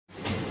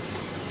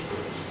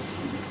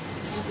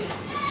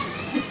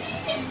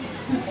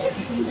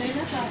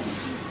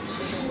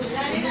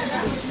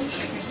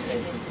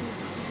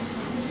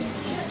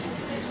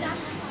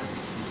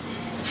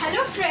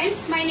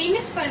my name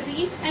is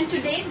Parveen and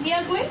today we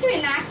are going to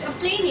enact a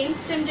play named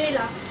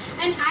Cinderella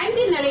and I am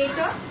the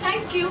narrator.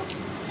 Thank you.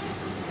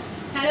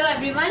 Hello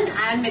everyone,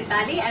 I am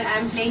Mitali and I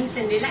am playing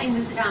Cinderella in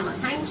this drama.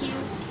 Thank you.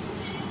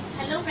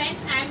 Hello friends,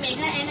 I am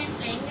Megha and I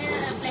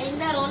am playing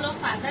the role of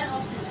father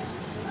of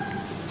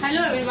Cinderella.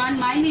 Hello everyone,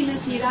 my name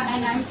is Hira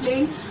and I am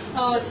playing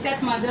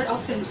stepmother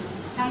of Cinderella.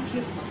 Thank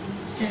you.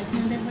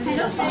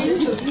 Hello friends,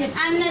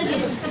 I am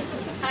Nargis.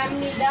 I am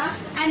Nida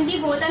and we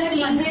both are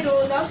playing the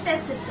role of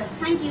stepsisters.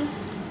 Thank you.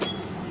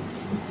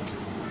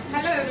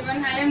 Hello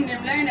everyone, I am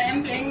Nirmala and I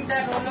am playing the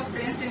role of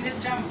prince in this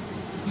drama.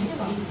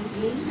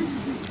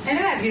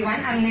 Hello everyone,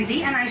 I am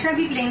Nidhi and I shall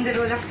be playing the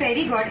role of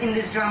fairy god in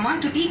this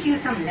drama to teach you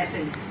some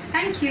lessons.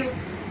 Thank you.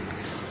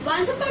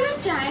 Once upon a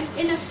time,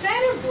 in a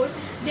fairy wood,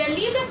 there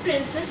lived a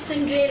princess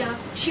Cinderella.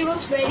 She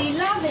was very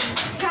loving,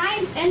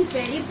 kind and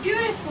very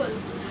beautiful.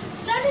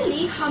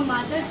 Suddenly, her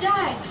mother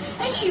died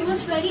and she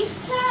was very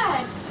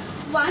sad.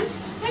 Once,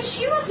 when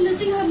she was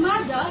missing her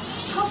mother,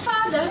 her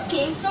father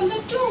came from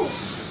the tomb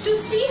to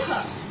see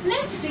her.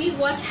 Let's see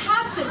what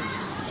happened.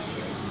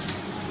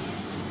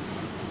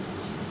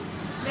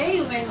 Where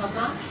you went,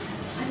 Mama?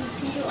 I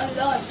miss you a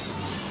lot.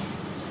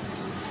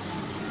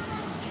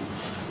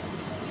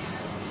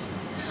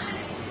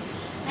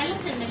 Hello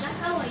Cinderella,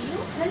 how are you?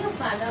 Hello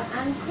father,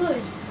 I'm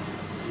good.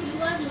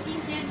 You are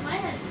looking sad. Why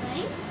are you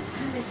crying?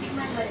 I'm missing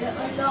my mother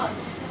a lot.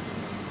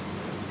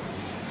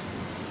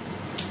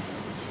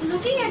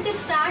 Looking at the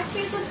sad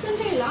face of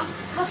Cinderella,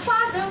 her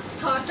father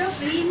thought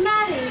of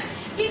remarrying.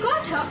 He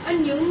got her a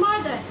new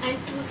mother and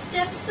two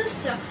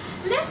stepsisters.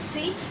 Let's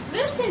see,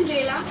 will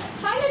Cinderella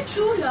find a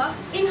true love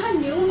in her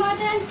new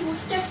mother and two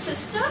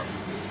stepsisters?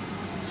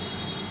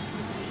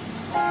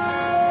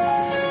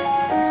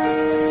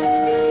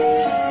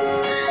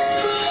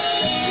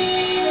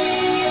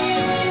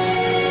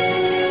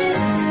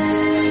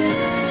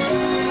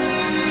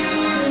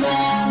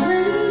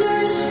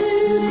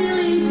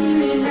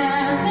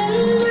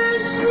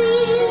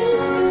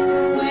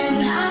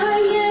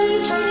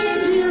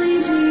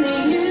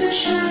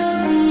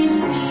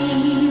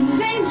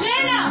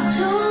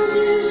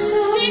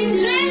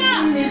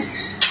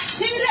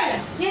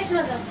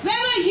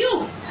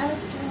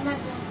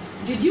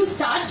 Did you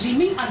start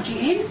dreaming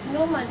again?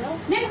 No, mother.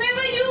 Then where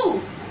were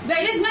you?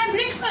 Where is my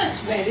breakfast?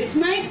 Where is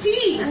my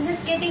tea? I'm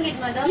just getting it,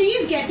 mother.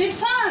 Please get it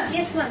fast.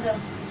 Yes, mother.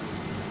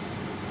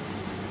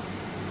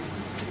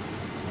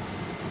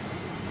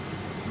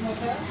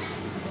 Mother?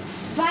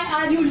 Why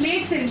are you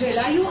late,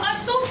 Cinderella? You are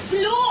so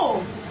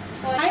slow.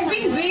 Sorry, I've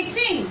been mother.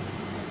 waiting.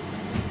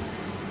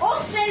 Oh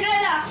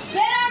Cinderella,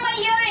 where are my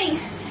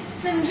earrings?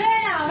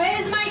 Cinderella,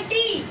 where is my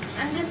tea?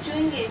 I'm just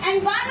doing it.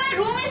 And why my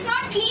room is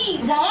not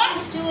clean? What?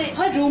 Just do it.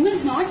 Her room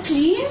is not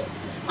clean?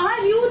 Are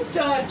you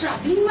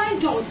troubling my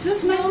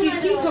daughters, my No,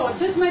 pretty mother.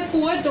 daughters, my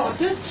poor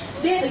daughters?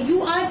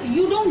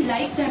 You don't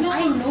like them,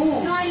 I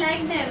know. No, I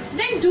like them.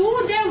 Then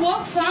do their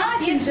work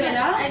fast, Yes,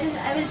 Cinderella. mother.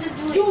 I will just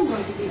do it. Don't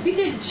worry, baby.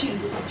 Then she'll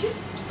do, okay?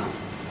 Come.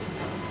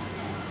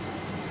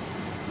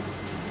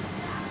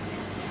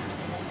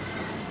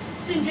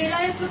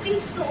 Cinderella is looking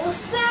so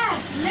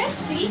sad. Let's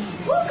see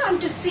who come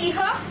to see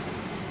her.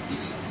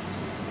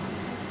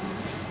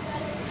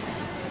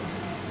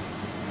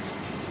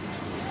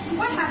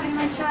 What happened,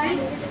 my child?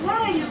 Why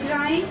are you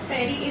crying?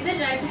 Fairy, is it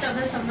right to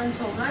trouble someone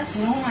so much?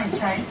 No, my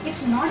child,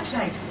 it's not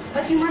right.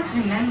 But you must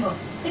remember,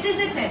 it is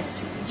a test.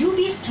 You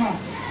be strong.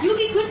 You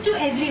be good to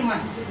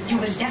everyone. You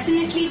will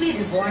definitely be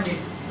rewarded.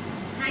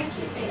 Thank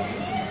you,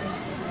 Fairy.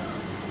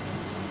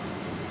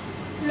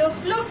 Look,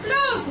 look,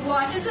 look.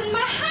 What is in my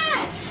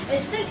hand?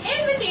 It's an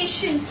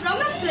invitation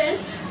from a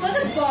prince for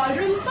the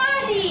ballroom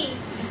party.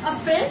 A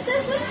prince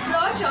is in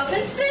search of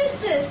his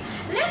princess.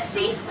 Let's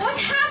see what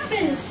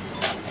happens.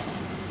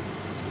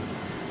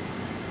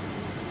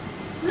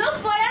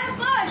 Look what I've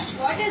got.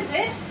 What is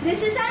this?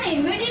 This is an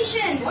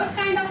invitation. What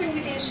kind of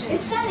invitation?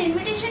 It's an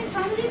invitation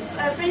from the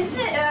prince.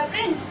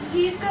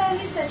 He's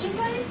searching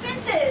for his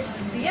princess.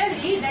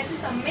 Really? That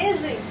is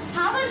amazing.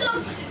 Have a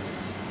look.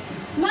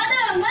 Mother.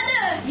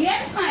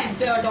 Yes, my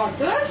dear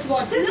daughters.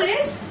 What is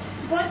it?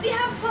 What we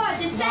have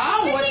got. It's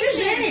Wow, an what is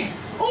invitation. it?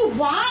 Oh,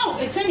 wow.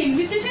 It's an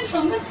invitation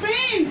from the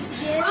prince.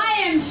 Yes. I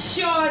am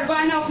sure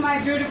one of my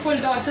beautiful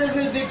daughters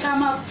will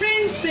become a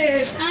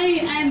princess. I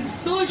am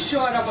so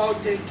sure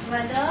about it.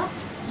 Mother,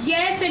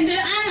 Yes,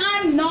 Cinderella, and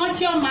I'm not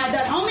your mother.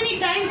 How many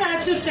times I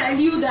have to tell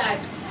you that?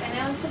 can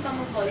I also come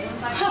a ballroom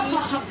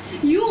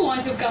party? You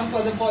want to come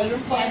for the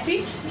ballroom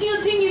party? Do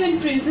you think even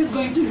Prince is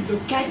going to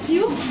look at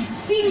you?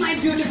 See my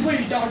beautiful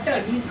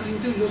daughter, he's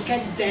going to look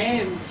at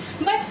them.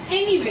 But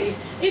anyways,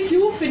 if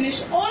you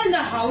finish all the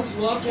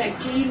housework like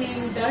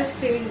cleaning,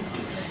 dusting,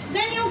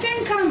 then you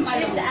can come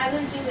along. Yes, I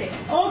will do it.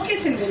 Okay,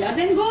 Cinderella,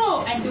 then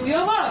go and do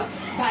your work.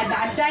 By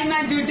that time,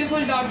 my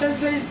beautiful daughters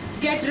will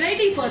get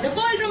ready for the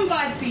ballroom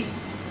party.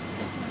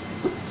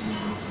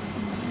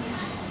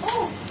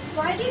 Oh,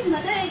 why did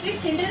mother invite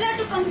Cinderella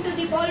to come to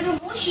the ballroom?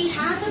 Oh, she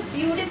has a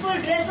beautiful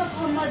dress of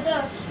her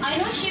mother. I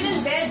know she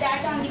will wear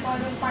that on the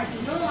ballroom party.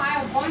 No,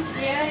 I won't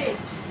wear it.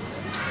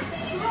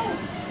 Oh,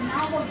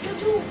 now what to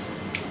do?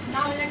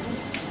 Now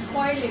let's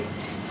spoil it.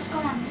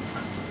 Come on, let's go.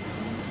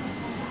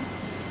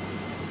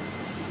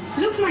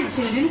 Look, my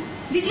children,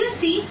 did you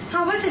see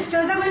how her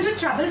sisters are going to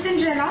trouble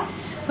Cinderella?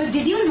 But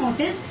did you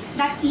notice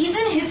that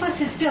even if her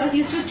sisters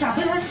used to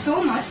trouble her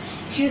so much,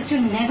 she used to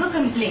never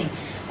complain.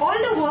 All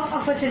the work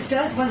of her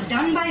sisters was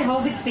done by her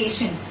with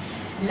patience.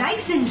 Like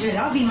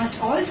Cinderella, we must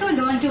also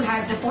learn to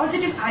have the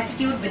positive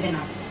attitude within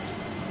us.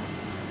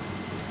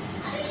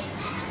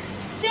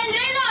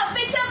 Cinderella,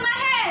 fix up my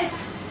hair.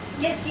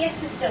 Yes, yes,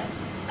 sister.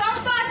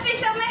 Come fast,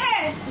 fix up my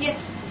hair. Yes.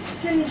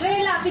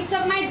 Cinderella, fix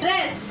up my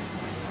dress.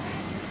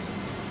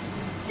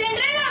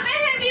 Cinderella,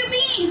 where have you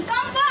been?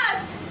 Come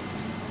fast.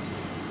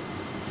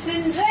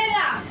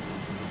 Cinderella,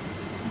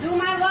 do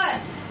my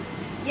work.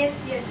 Yes,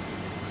 yes.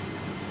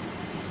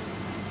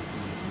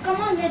 Come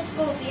on, let's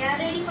go. We are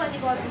ready for the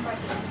ballroom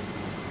party.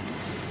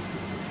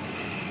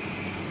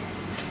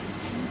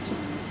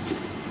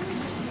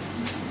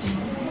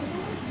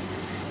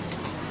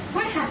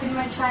 What happened,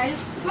 my child?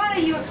 Why are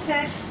you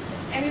upset?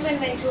 Everyone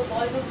went to a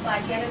ballroom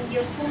party and we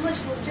have so much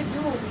work to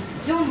do.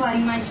 Don't worry,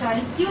 my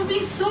child. You've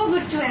been so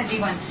good to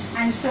everyone.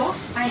 And so,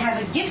 I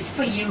have a gift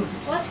for you.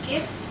 What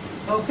gift?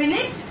 Open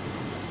it.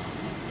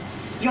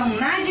 Your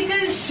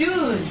magical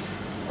shoes.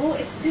 Oh,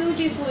 it's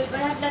beautiful, but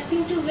I have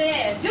nothing to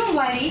wear. Don't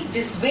worry,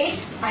 just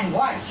wait and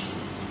watch.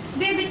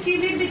 Bibbity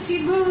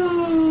bibbity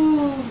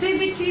boo,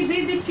 bibbity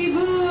bibbity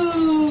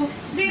boo,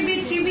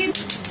 bibbity bib.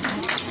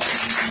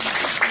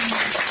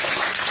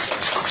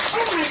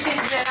 Oh my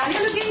Cinderella,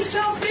 you're looking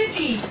so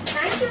pretty.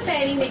 Thank you,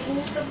 Fairy, making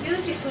it so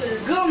beautiful.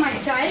 Go my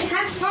child,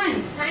 have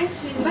fun. Thank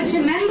you. But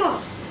remember,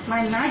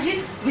 my magic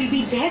will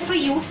be there for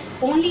you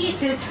only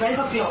till 12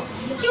 o'clock.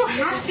 You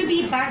have to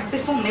be back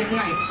before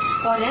midnight,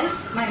 or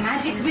else my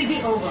magic will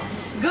be over.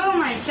 Go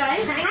my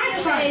child,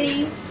 have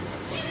fun.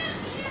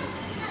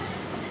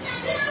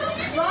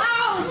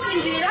 Wow,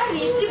 Cinderella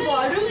reached the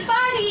ballroom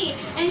party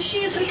and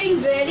she is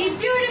looking very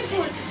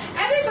beautiful.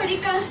 Everybody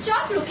can't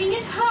stop looking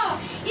at her.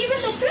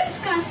 Even the prince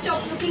can't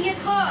stop looking at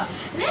her.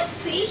 Let's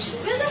see,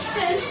 will the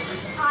prince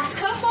ask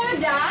her for a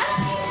dance?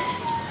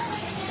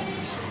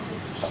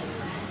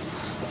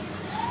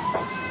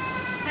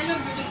 Hello,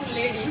 beautiful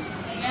lady.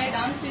 May I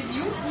dance with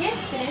you? Yes,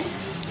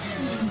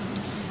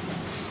 Prince.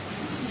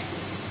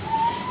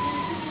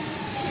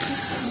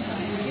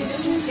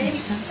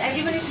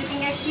 Everyone is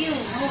looking at you.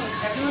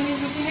 Oh, everyone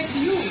is looking at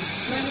you.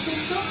 You are looking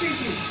so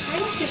pretty.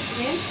 Thank you,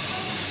 Prince.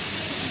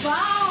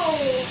 Wow,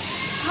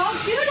 how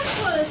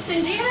beautiful.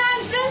 Cinderella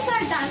and prince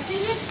are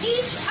dancing with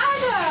each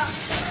other.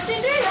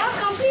 Cinderella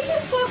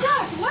completely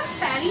forgot what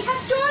Fairy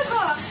had told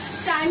her.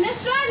 Time is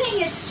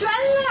running, it's 12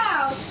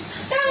 now.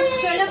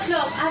 It's 12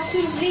 o'clock. I have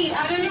to leave. I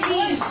have to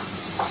leave.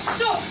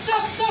 Stop,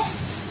 stop, stop.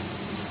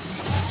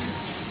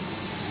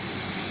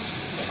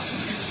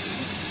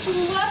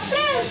 Poor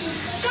prince,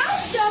 can't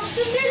stop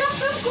Cinderella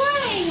from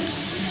going.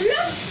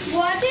 Look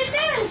what it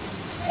is.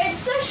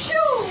 It's the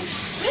shoe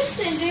which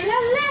Cinderella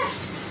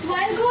left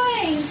while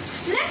going.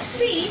 Let's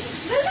see,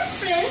 will the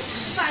prince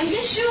find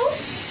the shoe?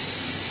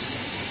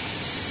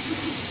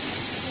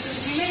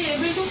 We are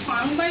able to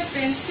find by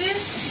princess.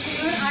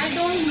 Even I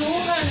don't know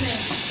her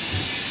name.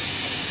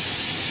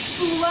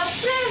 Poor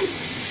prince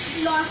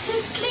lost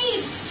his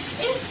sleep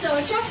in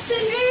search of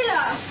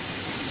Cinderella.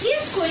 He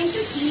is going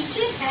to each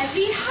and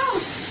every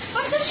house,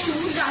 but the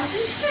shoe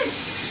doesn't fit.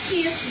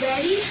 He is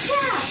very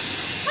sad.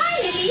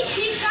 Finally,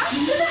 he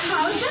comes to the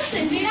house where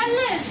Cinderella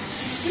lives.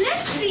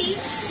 Let's see,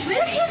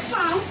 will he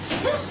found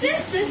his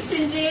princess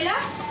Cinderella?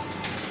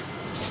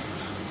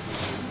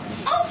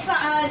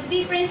 Oh,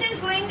 the prince is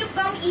going to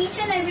come each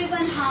and every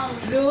one house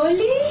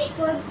Really?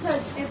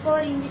 for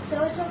in the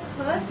search of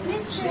her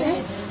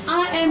princess.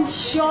 I am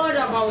sure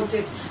about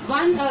it.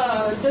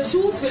 The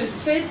shoes will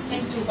fit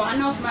into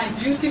one of my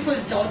beautiful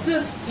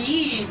daughter's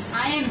feet.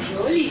 I am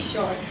really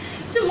sure.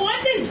 So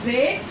what is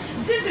it?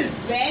 This is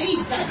very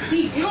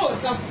dirty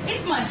clothes.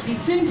 It must be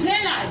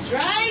Cinderella's,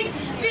 right?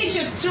 We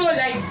should throw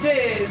like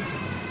this.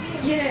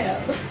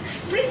 Yeah.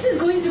 Prince is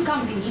going to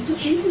come. We need to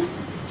kiss him.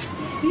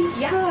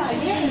 Yeah,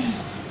 yes.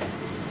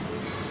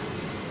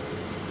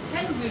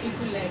 Hello,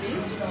 beautiful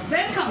ladies.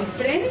 Welcome,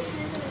 Prince.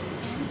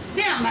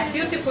 They are my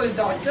beautiful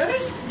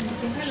daughters.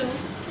 Hello.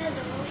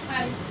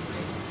 Hi.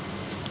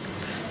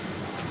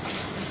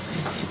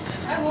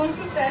 I want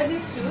to try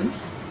these shoes.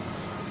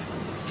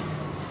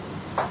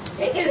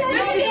 It is No,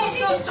 fitting.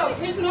 stop, stop.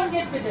 It's not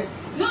get fitted.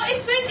 No,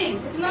 it's fitting.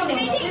 It's No, not no,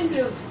 fitting. it's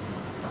loose.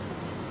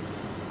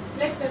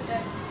 Let's set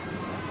that.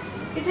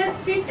 It has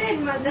fitted,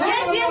 mother.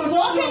 Yes, yes,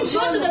 walk and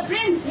show to the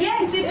prince.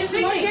 Yes, it's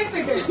It's not fitting. get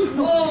fitted.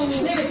 Oh,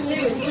 leave it,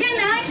 leave it. Can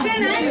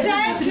I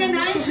try? Can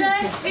I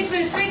try? It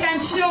will fit,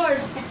 I'm sure.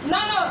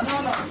 No.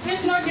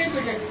 It's not get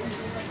fitted.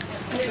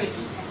 Leave it.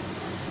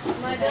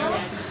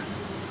 Mother.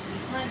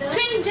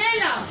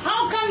 Cinderella,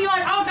 how come you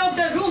are out of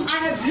the room? I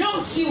have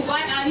locked you.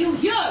 Why are you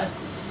here?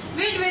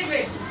 Wait.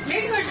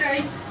 Let her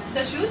try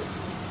the shoes.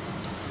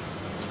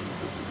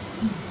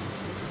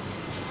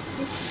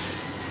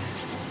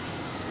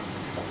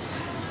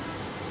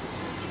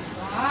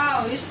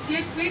 Wow, it's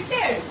get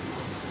fitted.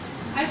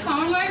 I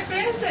found my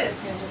princess.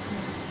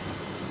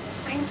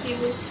 Thank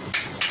you.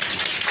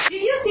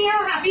 Did you see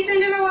how happy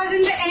Cinderella was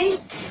in the end?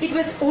 It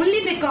was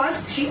only because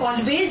she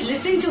always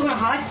listened to her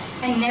heart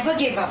and never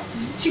gave up.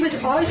 She was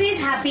always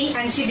happy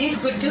and she did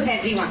good to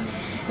everyone.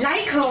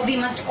 Like her, we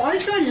must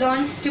also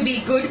learn to be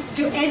good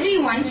to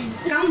everyone,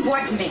 come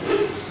what may.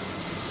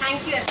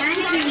 Thank you.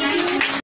 Thank you.